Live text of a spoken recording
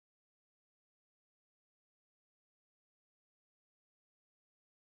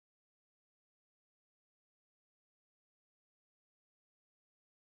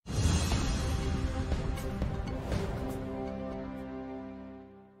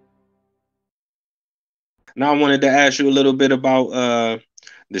Now I wanted to ask you a little bit about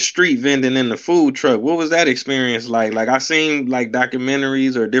the street vending in the food truck. What was that experience like? Like I seen like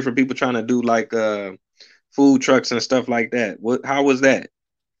documentaries or different people trying to do like food trucks and stuff like that. What how was that?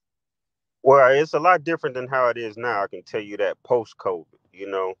 Well, it's a lot different than how it is now. I can tell you that post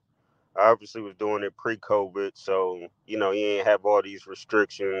COVID, I obviously was doing it pre COVID. So, you ain't have all these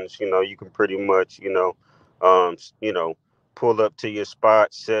restrictions. You can pretty much, pull up to your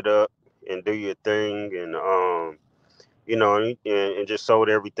spot, set up and do your thing. And just sold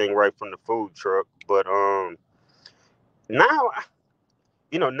everything right from the food truck. But now,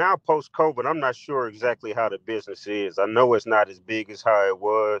 now post COVID, I'm not sure exactly how the business is. I know it's not as big as how it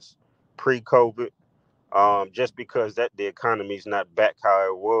was pre COVID, just because that the economy's not back how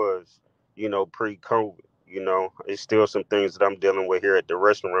it was, pre-COVID. It's still some things that I'm dealing with here at the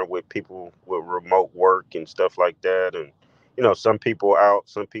restaurant with people with remote work and stuff like that, and some people out,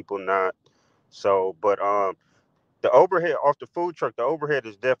 some people not. So, but the overhead off the food truck, the overhead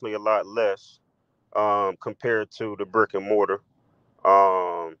is definitely a lot less compared to the brick and mortar.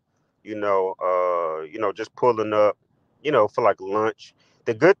 um, just pulling up, for like lunch.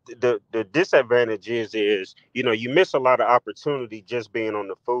 The disadvantage is, you miss a lot of opportunity just being on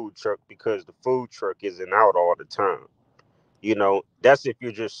the food truck because the food truck isn't out all the time. That's if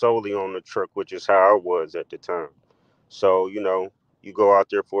you're just solely on the truck, which is how I was at the time. So, you go out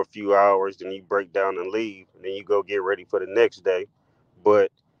there for a few hours, then you break down and leave, and then you go get ready for the next day.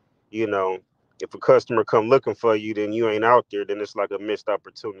 But you know, if a customer come looking for you, then you ain't out there, then it's like a missed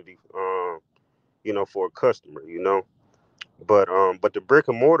opportunity, for a customer. But the brick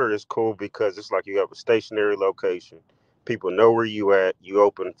and mortar is cool because it's like you have a stationary location. People know where you at. You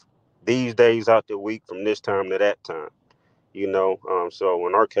open these days out the week from this time to that time. So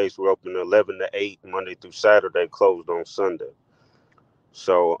in our case, we're open 11 to 8 Monday through Saturday, closed on Sunday.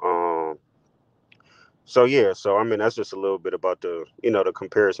 So so yeah, so I mean that's just a little bit about the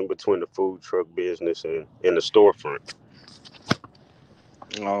comparison between the food truck business and the storefront.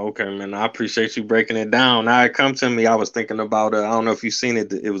 Oh, okay, man. I appreciate you breaking it down. Now it come to me. I was thinking about I don't know if you've seen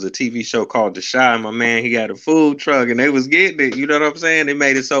it. It was a TV show called The Shy. My man, he had a food truck, and they was getting it. You know what I'm saying? They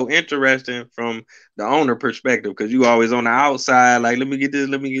made it so interesting from the owner perspective because you always on the outside, like let me get this,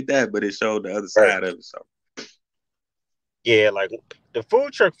 let me get that, but it showed the other Right. side of it. So, Yeah, like the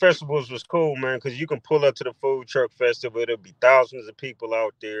food truck festivals was cool, man, because you can pull up to the food truck festival. There'll be thousands of people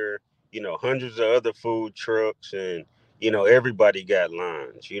out there, hundreds of other food trucks, and everybody got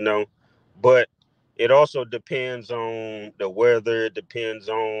lines. But it also depends on the weather. It depends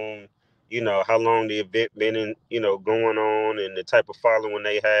on how long the event been going on and the type of following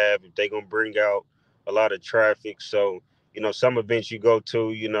they have. If they gonna bring out a lot of traffic, so some events you go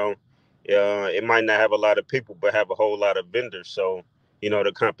to, it might not have a lot of people, but have a whole lot of vendors. So,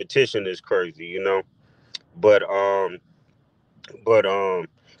 the competition is crazy. But but um,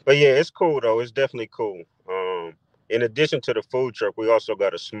 but yeah, it's cool though. It's definitely cool. In addition to the food truck, we also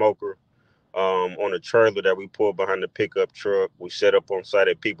got a smoker on a trailer that we pull behind the pickup truck. We set up on site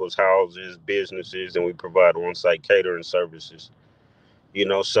at people's houses, businesses, and we provide on site catering services.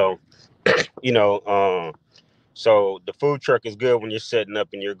 So you know, so the food truck is good when you're setting up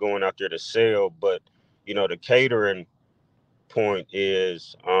and you're going out there to sell, but the catering point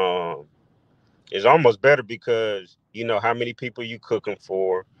is almost better because you know how many people you cooking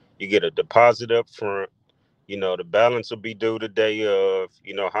for. You get a deposit up front. The balance will be due the day of.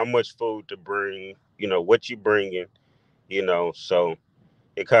 How much food to bring. What you bringing. So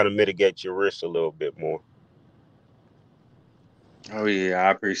it kind of mitigates your risk a little bit more. oh yeah,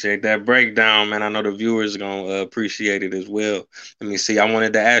 I appreciate that breakdown, man. I know the viewers gonna appreciate it as well. Let me see. I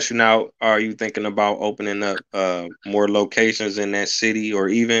wanted to ask you now: are you thinking about opening up more locations in that city, or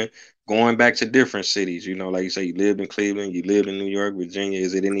even going back to different cities? You know, like you say, you lived in Cleveland, you lived in New York, Virginia.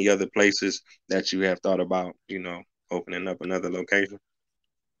 Is it any other places that you have thought about? Opening up another location?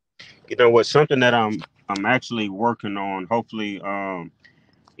 You know what? Something that I'm actually working on. Hopefully, I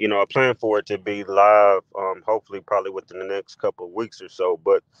plan for it to be live. Hopefully, probably within the next couple of weeks or so.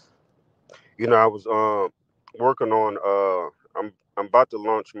 But I was working on. I'm about to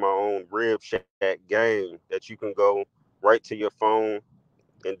launch my own Rib Shack game that you can go right to your phone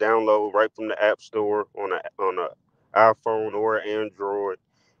and download right from the App Store on a iPhone or an Android,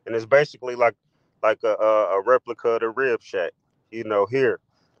 and it's basically like a replica of the Rib Shack. Here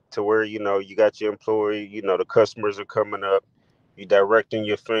to where you got your employee. The customers are coming up. You directing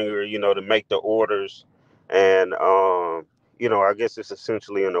your finger. To make the orders, and I guess it's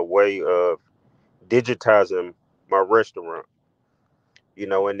essentially in a way of digitizing my restaurant.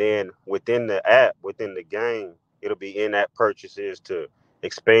 And then within the app, within the game, it'll be in-app purchases to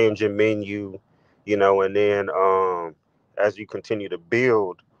expand your menu, And then as you continue to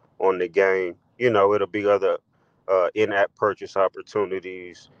build on the game, it'll be other in-app purchase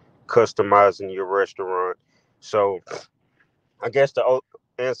opportunities, customizing your restaurant. So I guess to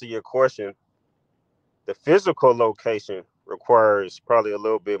answer your question, the physical location requires probably a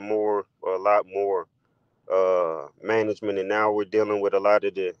little bit more or a lot more management, and now we're dealing with a lot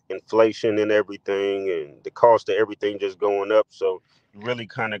of the inflation and everything, and the cost of everything just going up. So you really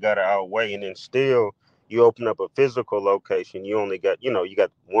kind of got to outweigh, and then still you open up a physical location, you only got you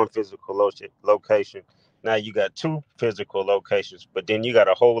got one physical location. Now you got two physical locations, but then you got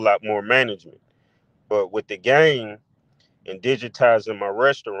a whole lot more management. But with the game and digitizing my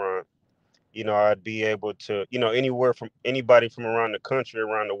restaurant, I'd be able to, anywhere from anybody from around the country,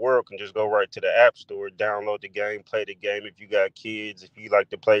 around the world can just go right to the app store, download the game, play the game. If you got kids, if you like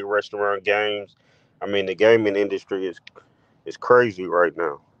to play restaurant games, I mean, the gaming industry is crazy right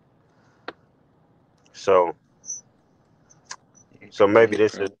now. So, so Okay, maybe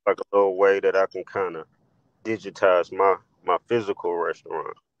this okay. is like a little way that I can kind of digitize my physical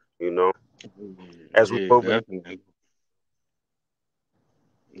restaurant. You know, Yeah, as we yeah, move in. definitely.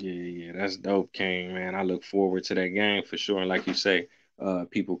 Yeah, yeah, that's dope, King, man. I look forward to that game for sure. And like you say,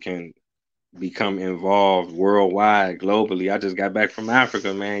 people can become involved worldwide, globally. I just got back from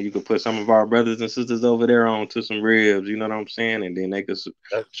Africa, man. You could put some of our brothers and sisters over there on to some ribs, you know what I'm saying? And then they could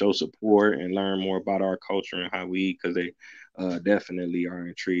show support and learn more about our culture and how we eat, because they definitely are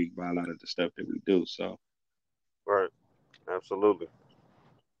intrigued by a lot of the stuff that we do. So, Right, absolutely.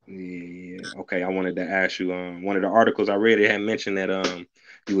 yeah. Okay, I wanted to ask you, one of the articles I read, it had mentioned that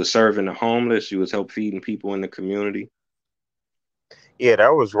you was serving the homeless, you was help feeding people in the community. Yeah,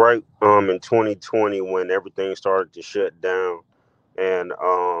 that was right in 2020 when everything started to shut down, and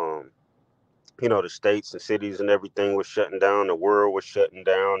the states and cities and everything was shutting down, the world was shutting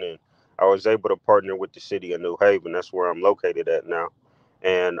down, and I was able to partner with the city of New Haven. That's where I'm located at now.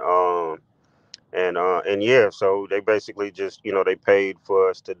 And yeah, so they basically just, they paid for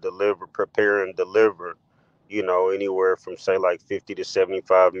us to deliver, prepare and deliver, anywhere from say like 50 to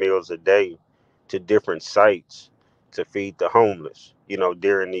 75 meals a day to different sites to feed the homeless,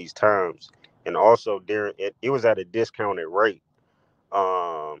 during these times. And also during it was at a discounted rate,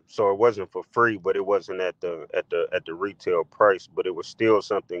 so it wasn't for free, but it wasn't at the retail price, but it was still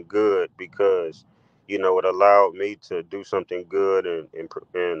something good because it allowed me to do something good and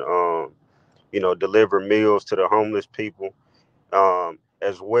deliver meals to the homeless people,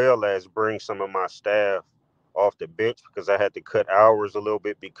 as well as bring some of my staff off the bench because I had to cut hours a little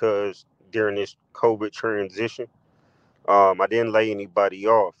bit because during this COVID transition, I didn't lay anybody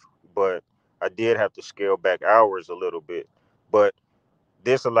off, but I did have to scale back hours a little bit. But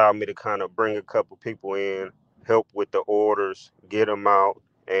this allowed me to kind of bring a couple people in, help with the orders, get them out,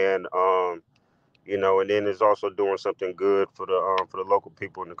 and and then it's also doing something good for the local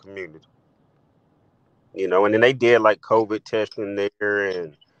people in the community. And then they did like COVID testing there,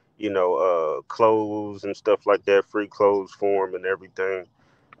 and clothes and stuff like that, free clothes for 'em and everything.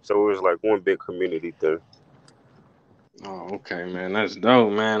 So it was like one big community thing. Oh, okay, man. That's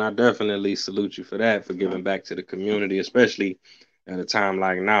dope, man. I definitely salute you for that, for giving back to the community, especially at a time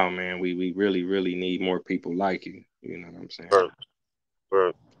like now, man. We really, really need more people like you. You know what I'm saying? Right,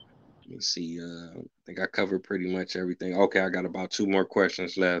 right. Let me see. I think I covered pretty much everything. Okay, I got about two more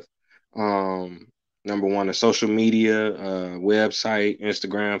questions left. Um, Number one, the social media, website,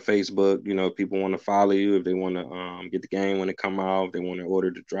 Instagram, Facebook. You know, if people want to follow you, if they want to get the game when it come out, if they want to order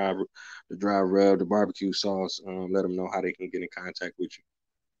the dry rub, the barbecue sauce. Let them know how they can get in contact with you.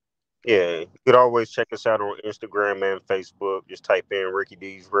 Yeah, you could always check us out on Instagram and Facebook. Just type in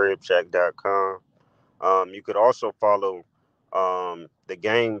RickyD'sRibShack.com. You could also follow the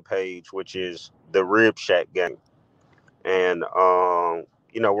game page, which is the Rib Shack Game. And,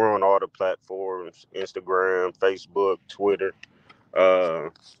 we're on all the platforms: Instagram, Facebook, Twitter. Uh,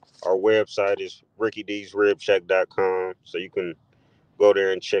 our website is RickyD'sRibShack.com. So you can go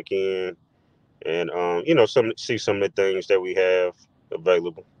there and check in and, see some of the things that we have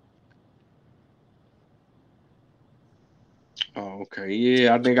available. Oh, okay.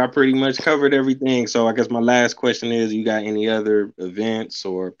 Yeah, I think I pretty much covered everything. So I guess my last question is, you got any other events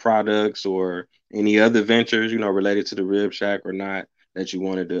or products or any other ventures, related to the Rib Shack or not, that you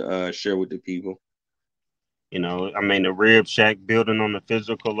wanted to share with the people? I mean, the Rib Shack, building on the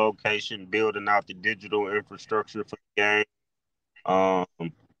physical location, building out the digital infrastructure for the game. Um,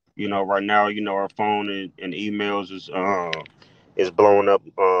 right now, our phone and emails is blowing up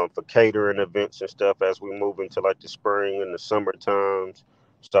for catering events and stuff as we move into like the spring and the summer times.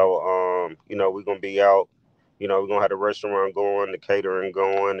 So, we're gonna be out. We're gonna have the restaurant going, the catering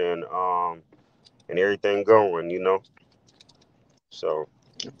going, and and everything going. So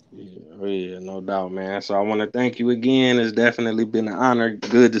Yeah, oh yeah, no doubt, man. So I want to thank you again. It's definitely been an honor.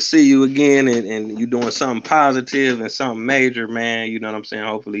 Good to see you again, and you doing something positive and something major, man. You know what I'm saying?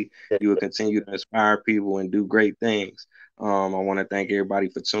 Hopefully, you will continue to inspire people and do great things. I want to thank everybody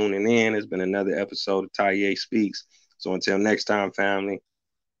for tuning in. It's been another episode of Taye Speaks. So until next time, family,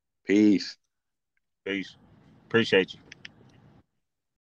 peace. peace. Appreciate you.